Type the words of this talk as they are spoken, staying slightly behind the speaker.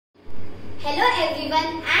Hello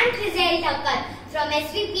everyone, I am KHRISZYLLE THAKKAR from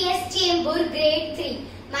SVPS Chembur Grade 3.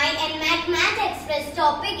 My NMAC Math Express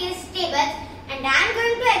topic is tables and I am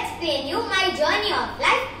going to explain you my journey of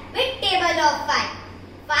life with table of 5.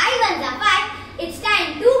 5 ones are 5, it's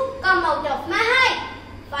time to come out of my height.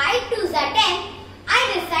 5 twos are 10, I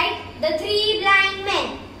recite the 3 blind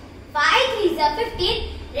men. 5 threes are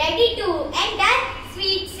 15, ready to enter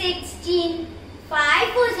sweet 16. 5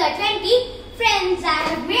 fours are 20, friends I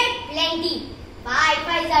have made plenty. 5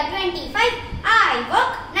 fives are 25, I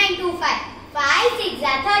work 9 to 5. 5 6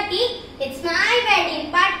 are 30, it's my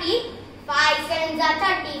wedding party. 5 sevens are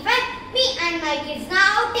 35, me and my kids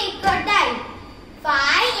now take a dive.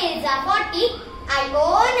 5 eights are 40, I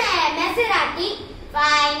own a Maserati.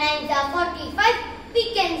 5 nines are 45,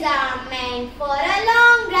 weekends are meant for a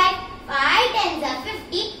long drive. 5 tens are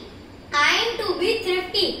 50, I am to be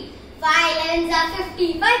thrifty. 5 11s are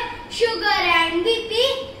 55, sugar and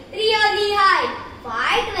BP.